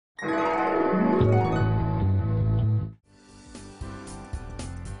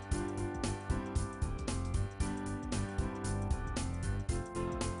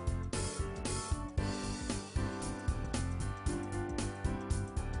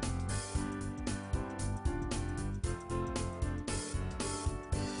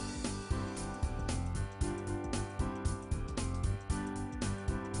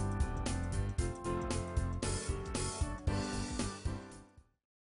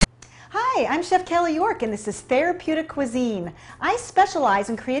Hi, I'm Chef Kelly York, and this is Therapeutic Cuisine. I specialize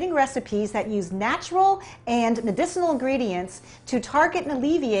in creating recipes that use natural and medicinal ingredients to target and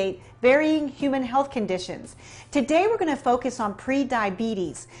alleviate varying human health conditions. Today we're going to focus on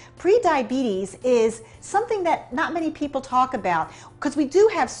prediabetes. Prediabetes is something that not many people talk about because we do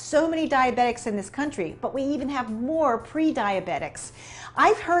have so many diabetics in this country, but we even have more pre-diabetics.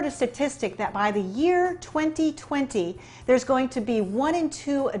 I've heard a statistic that by the year 2020, there's going to be 1 in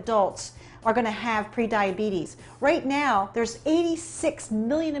 2 adults are going to have prediabetes. Right now, there's 86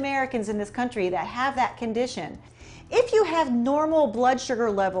 million Americans in this country that have that condition. If you have normal blood sugar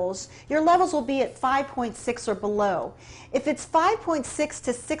levels, your levels will be at 5.6 or below. If it's 5.6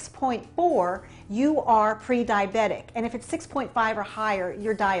 to 6.4, you are pre-diabetic. And if it's 6.5 or higher,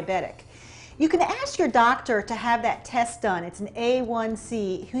 you're diabetic. You can ask your doctor to have that test done. It's an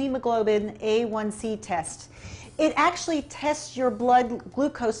A1C, hemoglobin A1C test. It actually tests your blood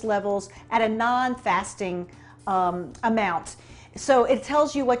glucose levels at a non-fasting amount. So it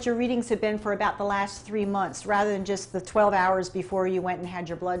tells you what your readings have been for about the last 3 months rather than just the 12 hours before you went and had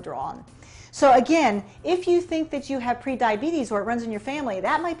your blood drawn. So again, if you think that you have prediabetes or it runs in your family,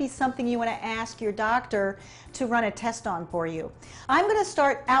 that might be something you want to ask your doctor to run a test on for you. I'm going to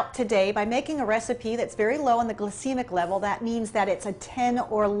start out today by making a recipe that's very low on the glycemic level. That means that it's a 10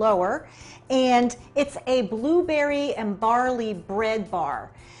 or lower, and it's a blueberry and barley bread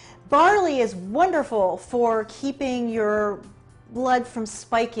bar. Barley is wonderful for keeping your blood from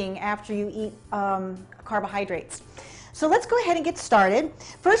spiking after you eat carbohydrates. So let's go ahead and get started.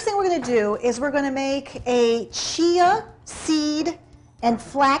 First thing we're going to do is we're going to make a chia seed and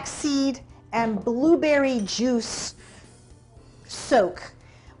flaxseed and blueberry juice soak.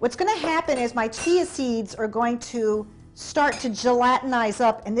 What's going to happen is my chia seeds are going to start to gelatinize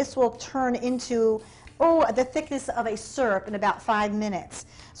up, and this will turn into the thickness of a syrup in about 5 minutes.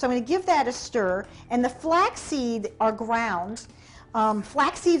 So I'm going to give that a stir, and the flaxseed are ground.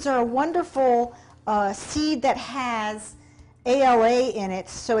 Flax seeds are a wonderful seed that has ALA in it,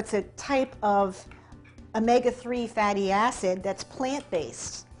 so it's a type of omega-3 fatty acid that's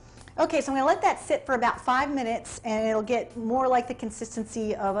plant-based. Okay, so I'm going to let that sit for about 5 minutes, and it'll get more like the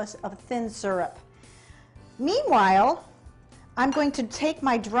consistency of a thin syrup. Meanwhile, I'm going to take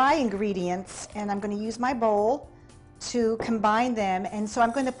my dry ingredients, and I'm going to use my bowl to combine them, and so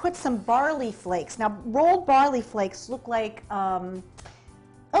I'm going to put some barley flakes. Now, rolled barley flakes look like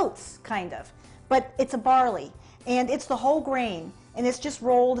oats, kind of, but it's a barley, and it's the whole grain, and it's just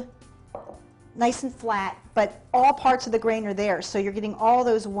rolled nice and flat, but all parts of the grain are there, so you're getting all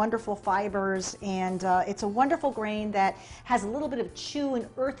those wonderful fibers, and it's a wonderful grain that has a little bit of chew and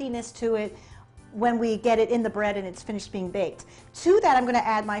earthiness to it when we get it in the bread and it's finished being baked. To that, I'm going to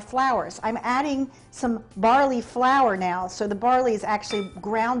add my flours. I'm adding some barley flour now, so the barley is actually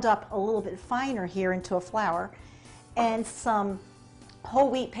ground up a little bit finer here into a flour, and some whole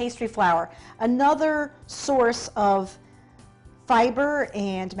wheat pastry flour, another source of fiber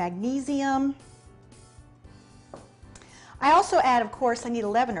and magnesium. I also add, of course, I need a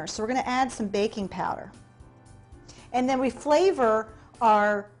leavener, so we're going to add some baking powder. And then we flavor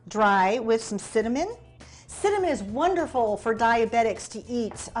our dry with some cinnamon. Cinnamon is wonderful for diabetics to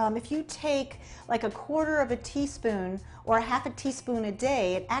eat. If you take like 1/4 teaspoon or 1/2 teaspoon a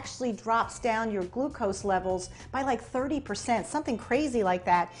day, it actually drops down your glucose levels by like 30%, something crazy like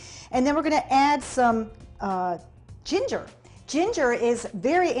that. And then we're going to add some ginger. Ginger is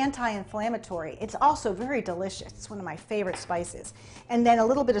very anti-inflammatory. It's also very delicious. It's one of my favorite spices. And then a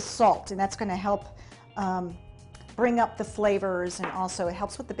little bit of salt, and that's going to help bring up the flavors, and also it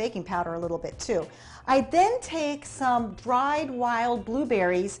helps with the baking powder a little bit too. I then take some dried wild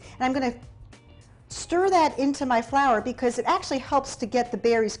blueberries, and I'm going to stir that into my flour because it actually helps to get the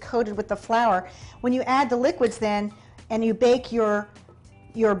berries coated with the flour. When you add the liquids then and you bake your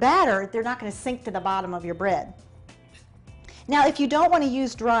batter, they're not going to sink to the bottom of your bread. Now, if you don't want to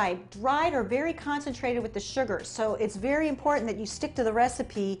use dried are very concentrated with the sugar, so it's very important that you stick to the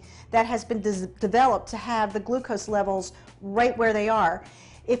recipe that has been developed to have the glucose levels right where they are.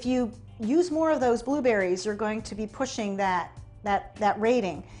 If you use more of those blueberries, you're going to be pushing that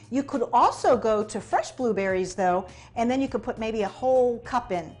rating. You could also go to fresh blueberries though, and then you could put maybe a whole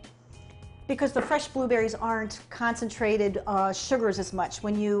cup in. because the fresh blueberries aren't concentrated sugars as much.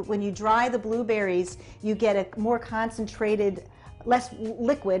 When you dry the blueberries, you get a more concentrated, less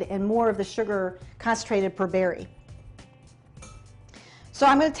liquid and more of the sugar concentrated per berry. So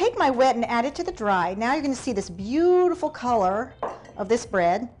I'm going to take my wet and add it to the dry. Now you're going to see this beautiful color of this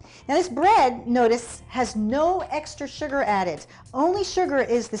bread. Now this bread, notice, has no extra sugar added. Only sugar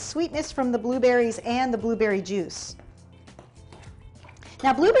is the sweetness from the blueberries and the blueberry juice.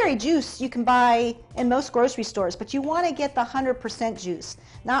 Now blueberry juice you can buy in most grocery stores, but you want to get the 100% juice,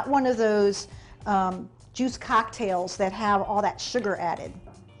 not one of those juice cocktails that have all that sugar added.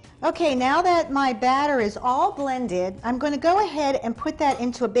 Okay, now that my batter is all blended, I'm going to go ahead and put that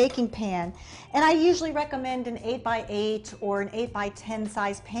into a baking pan. And I usually recommend an 8x8 or an 8x10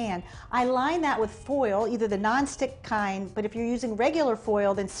 size pan. I line that with foil, either the non-stick kind, but if you're using regular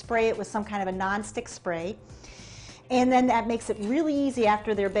foil, then spray it with some kind of a non-stick spray. And then that makes it really easy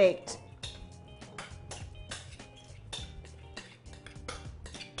after they're baked.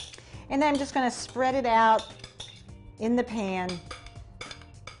 And then I'm just going to spread it out in the pan.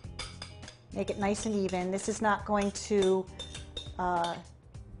 Make it nice and even. This is not going to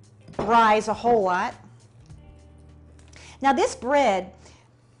rise a whole lot. Now this bread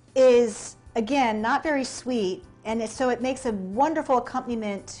is, again, not very sweet, and so it makes a wonderful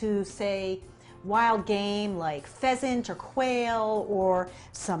accompaniment to, say, wild game like pheasant or quail or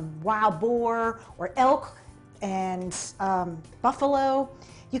some wild boar or elk and buffalo.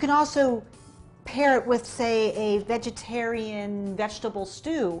 You can also pair it with, say, a vegetarian vegetable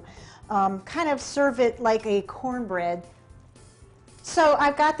stew. Kind of serve it like a cornbread. So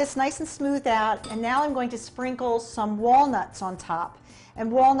I've got this nice and smoothed out, and now I'm going to sprinkle some walnuts on top.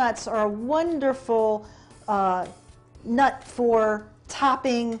 And walnuts are a wonderful nut for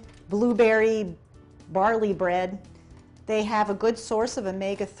topping blueberry barley bread. They have a good source of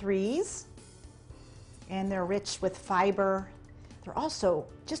omega-3s, and they're rich with fiber. They're also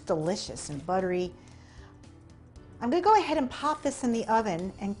just delicious and buttery. I'm going to go ahead and pop this in the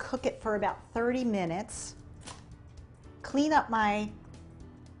oven and cook it for about 30 minutes. Clean up my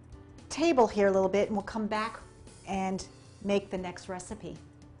table here a little bit, and we'll come back and make the next recipe.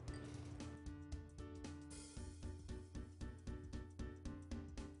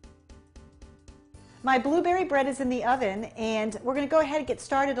 My blueberry bread is in the oven, and we're going to go ahead and get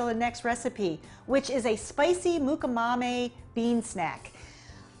started on the next recipe, which is a spicy mukamame bean snack.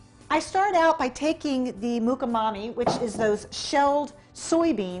 I start out by taking the mukamame, which is those shelled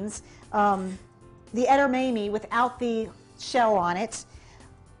soybeans, the edamame without the shell on it,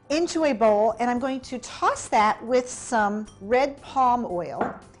 into a bowl, and I'm going to toss that with some red palm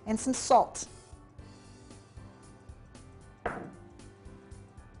oil and some salt.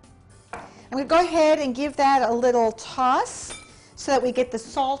 I'm going to go ahead and give that a little toss so that we get the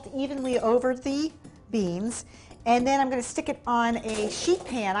salt evenly over the beans. And then I'm going to stick it on a sheet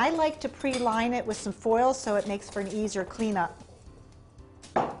pan. I like to pre-line it with some foil so it makes for an easier cleanup.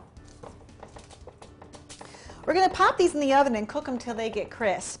 We're going to pop these in the oven and cook them till they get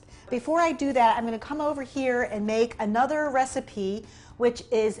crisp. Before I do that, I'm going to come over here and make another recipe, which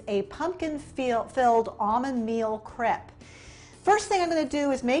is a pumpkin-filled almond meal crepe. First thing I'm going to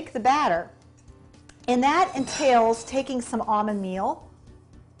do is make the batter. And that entails taking some almond meal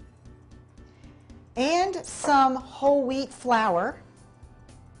and some whole wheat flour,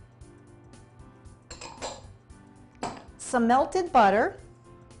 some melted butter,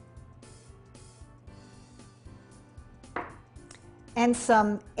 and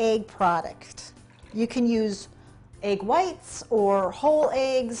some egg product. You can use egg whites or whole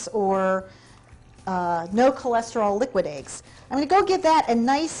eggs or no cholesterol liquid eggs. I'm going to go give that a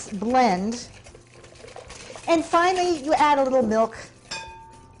nice blend. And finally, you add a little milk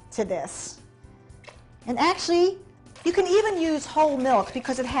to this. And actually, you can even use whole milk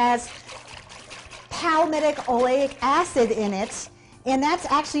because it has palmitic oleic acid in it, and that's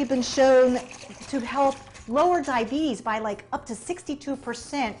actually been shown to help lower diabetes by like up to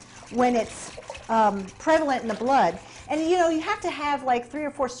 62% when it's prevalent in the blood. And you know, you have to have like 3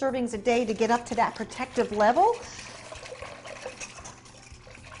 or 4 servings a day to get up to that protective level.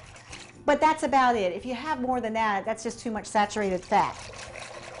 But that's about it. If you have more than that, that's just too much saturated fat.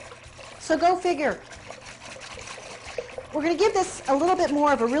 So go figure. We're going to give this a little bit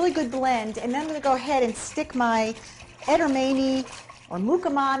more of a really good blend, and then I'm going to go ahead and stick my edamame or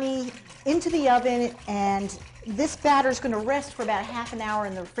mukamame into the oven, and this batter is going to rest for about half an hour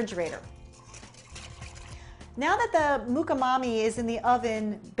in the refrigerator. Now that the mukamame is in the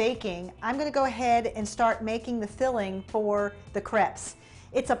oven baking, I'm going to go ahead and start making the filling for the crepes.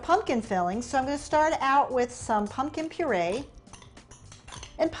 It's a pumpkin filling, so I'm going to start out with some pumpkin puree.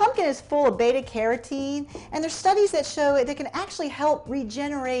 And pumpkin is full of beta carotene, and there's studies that show it can actually help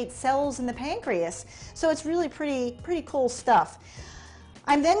regenerate cells in the pancreas. So it's really pretty cool stuff.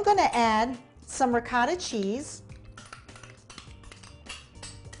 I'm then going to add some ricotta cheese,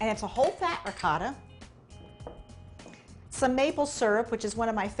 and it's a whole fat ricotta. Some maple syrup, which is one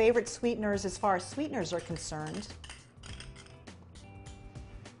of my favorite sweeteners as far as sweeteners are concerned.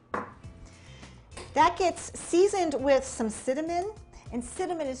 That gets seasoned with some cinnamon, and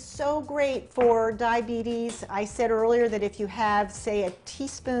cinnamon is so great for diabetes. I said earlier that if you have, say,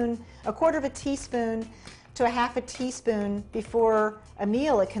 a quarter of a teaspoon to a half a teaspoon before a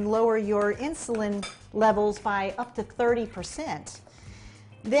meal, it can lower your insulin levels by up to 30%.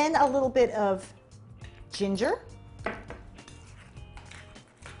 Then a little bit of ginger.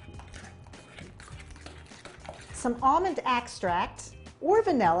 Some almond extract or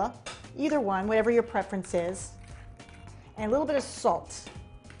vanilla, either one, whatever your preference is, and a little bit of salt.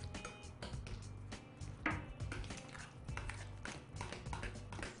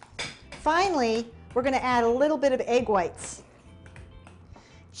 Finally, we're going to add a little bit of egg whites,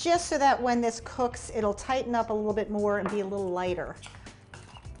 just so that when this cooks, it'll tighten up a little bit more and be a little lighter.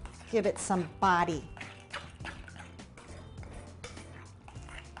 Give it some body.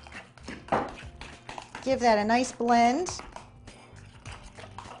 Give that a nice blend.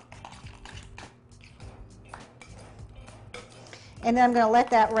 And then I'm going to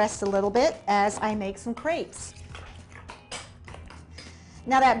let that rest a little bit as I make some crepes.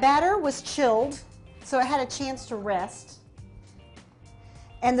 Now that batter was chilled, so it had a chance to rest.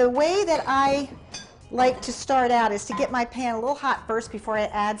 And the way that I like to start out is to get my pan a little hot first before I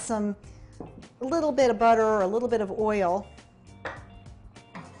add a little bit of butter or a little bit of oil.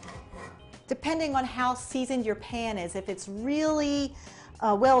 Depending on how seasoned your pan is, if it's really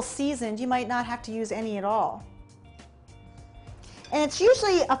well seasoned, you might not have to use any at all. And it's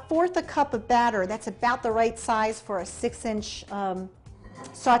usually 1/4 cup of batter. That's about the right size for a 6-inch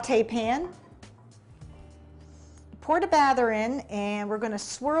saute pan. Pour the batter in, and we're going to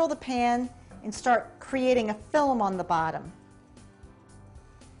swirl the pan and start creating a film on the bottom.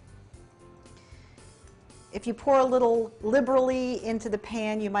 If you pour a little liberally into the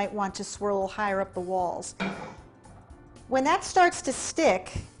pan, you might want to swirl a little higher up the walls. When that starts to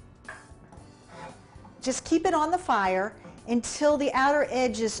stick, just keep it on the fire until the outer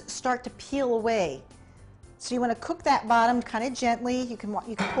edges start to peel away. So you want to cook that bottom kind of gently. You can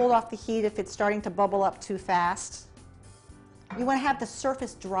pull off the heat if it's starting to bubble up too fast. You want to have the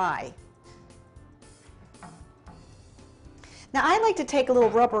surface dry. Now I like to take a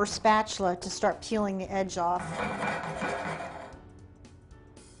little rubber spatula to start peeling the edge off.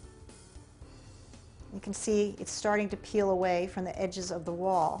 You can see it's starting to peel away from the edges of the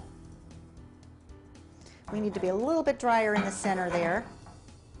wall. We need to be a little bit drier in the center there.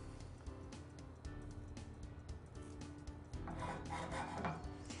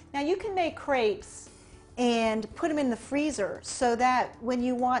 Now you can make crepes and put them in the freezer so that when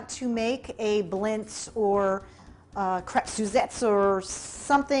you want to make a blintz or crepe Suzettes or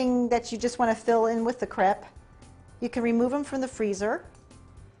something that you just want to fill in with the crepe, you can remove them from the freezer,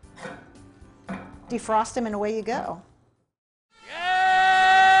 defrost them, and away you go.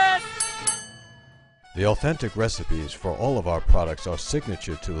 Yes! The authentic recipes for all of our products are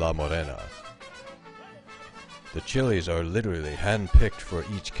signature to La Morena. The chilies are literally hand-picked for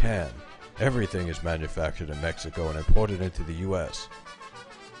each can. Everything is manufactured in Mexico and imported into the U.S.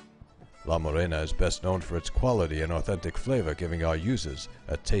 La Morena is best known for its quality and authentic flavor, giving our users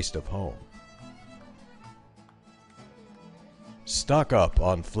a taste of home. Stock up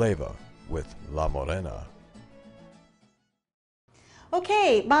on flavor with La Morena.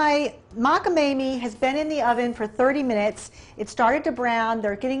 Okay, my macamame has been in the oven for 30 minutes. It started to brown,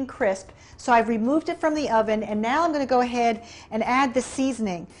 they're getting crisp, so I've removed it from the oven, and now I'm going to go ahead and add the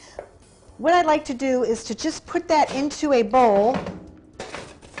seasoning. What I'd like to do is to just put that into a bowl.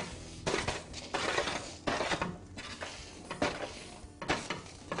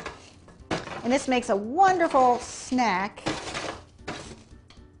 And this makes a wonderful snack,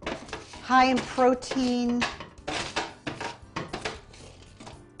 high in protein.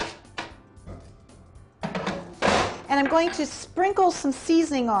 And I'm going to sprinkle some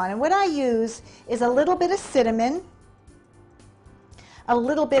seasoning on. And what I use is a little bit of cinnamon, a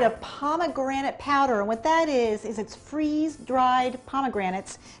little bit of pomegranate powder. And what that is it's freeze-dried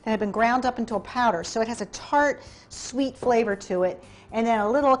pomegranates that have been ground up into a powder. So it has a tart, sweet flavor to it. And then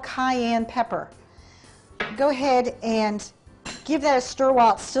a little cayenne pepper. Go ahead and give that a stir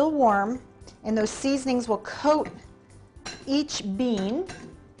while it's still warm. And those seasonings will coat each bean.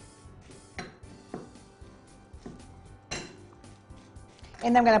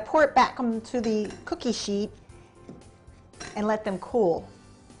 And then I'm going to pour it back onto the cookie sheet and let them cool.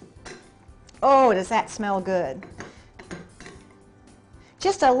 Oh, does that smell good.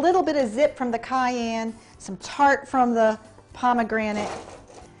 Just a little bit of zip from the cayenne, some tart from the pomegranate.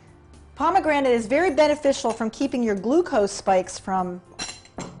 Pomegranate is very beneficial from keeping your glucose spikes from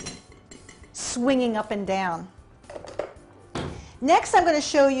swinging up and down. Next, I'm going to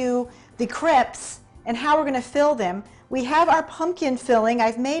show you the crepes and how we're going to fill them. We have our pumpkin filling.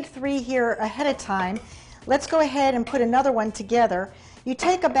 I've made 3 here ahead of time. Let's go ahead and put another one together. You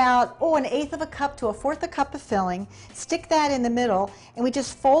take about, 1/8 of a cup to 1/4 a cup of filling, stick that in the middle, and we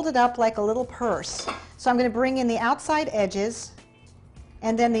just fold it up like a little purse. So I'm going to bring in the outside edges,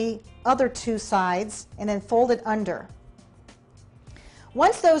 and then the other 2 sides, and then fold it under.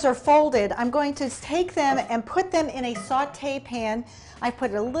 Once those are folded, I'm going to take them and put them in a saute pan. I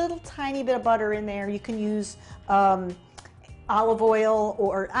put a little tiny bit of butter in there. You can use olive oil,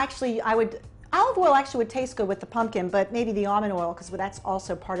 or actually olive oil actually would taste good with the pumpkin, but maybe the almond oil, because that's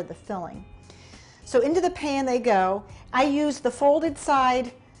also part of the filling. So into the pan they go. I use the folded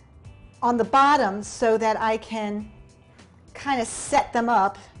side on the bottom so that I can kind of set them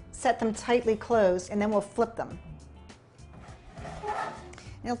up, set them tightly closed, and then we'll flip them.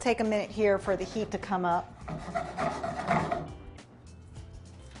 It'll take a minute here for the heat to come up.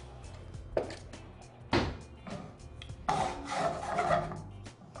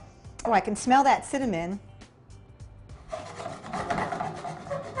 Oh, I can smell that cinnamon.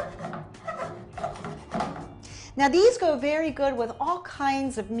 Now these go very good with all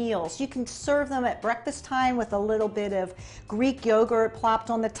kinds of meals. You can serve them at breakfast time with a little bit of Greek yogurt plopped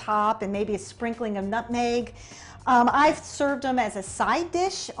on the top and maybe a sprinkling of nutmeg. I've served them as a side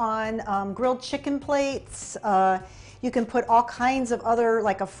dish on grilled chicken plates. You can put all kinds of other,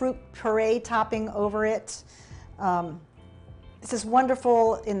 like a fruit puree topping over it. This is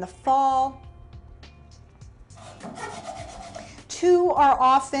wonderful in the fall. 2 are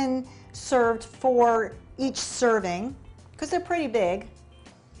often served for each serving because they're pretty big.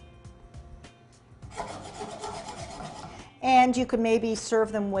 And you could maybe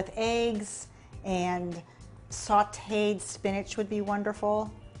serve them with eggs, and sauteed spinach would be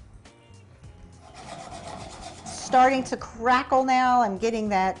wonderful. Starting to crackle now. I'm getting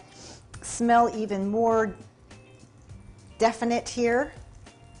that smell even more definite here.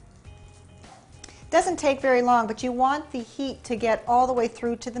 Doesn't take very long, but you want the heat to get all the way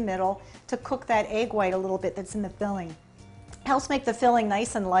through to the middle to cook that egg white a little bit that's in the filling. Helps make the filling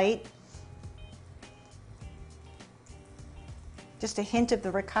nice and light. Just a hint of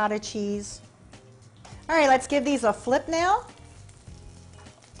the ricotta cheese. All right, let's give these a flip now.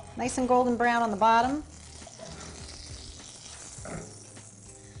 Nice and golden brown on the bottom.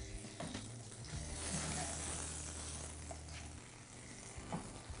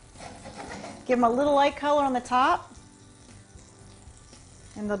 Give them a little light color on the top,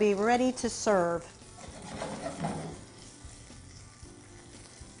 and they'll be ready to serve.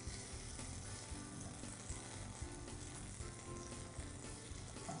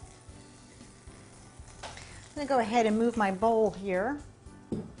 I'm going to go ahead and move my bowl here.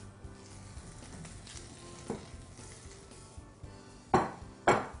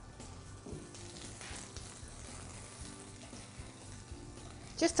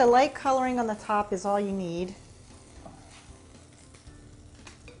 Just a light coloring on the top is all you need.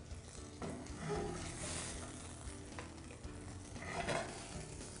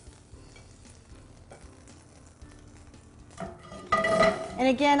 And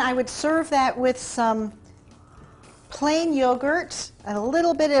again, I would serve that with some plain yogurt, and a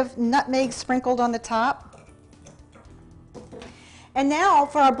little bit of nutmeg sprinkled on the top. And now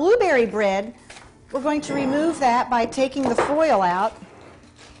for our blueberry bread, we're going to remove that by taking the foil out.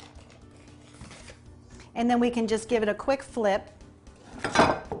 And then we can just give it a quick flip,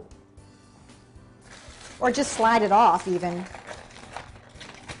 or just slide it off even.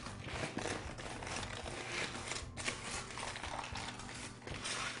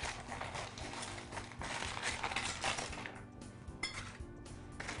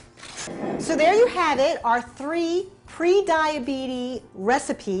 So there you have it, our 3 pre-diabetes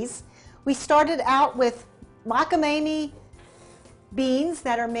recipes. We started out with macadamia beans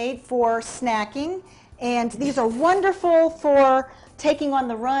that are made for snacking. And these are wonderful for taking on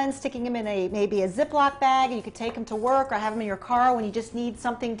the run, sticking them in maybe a Ziploc bag. You could take them to work or have them in your car when you just need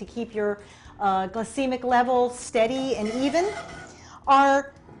something to keep your glycemic level steady and even.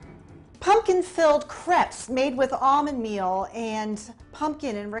 Our pumpkin-filled crepes made with almond meal and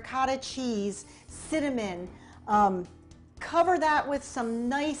pumpkin and ricotta cheese, cinnamon. Cover that with some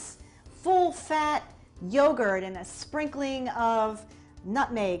nice full-fat yogurt and a sprinkling of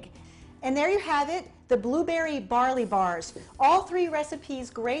nutmeg. And there you have it, the blueberry barley bars. All 3 recipes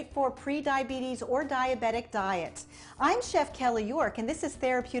great for pre-diabetes or diabetic diets. I'm Chef Kelly York, and this is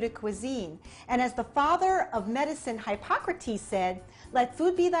Therapeutic Cuisine. And as the father of medicine Hippocrates said, let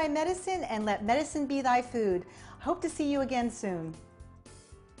food be thy medicine and let medicine be thy food. Hope to see you again soon.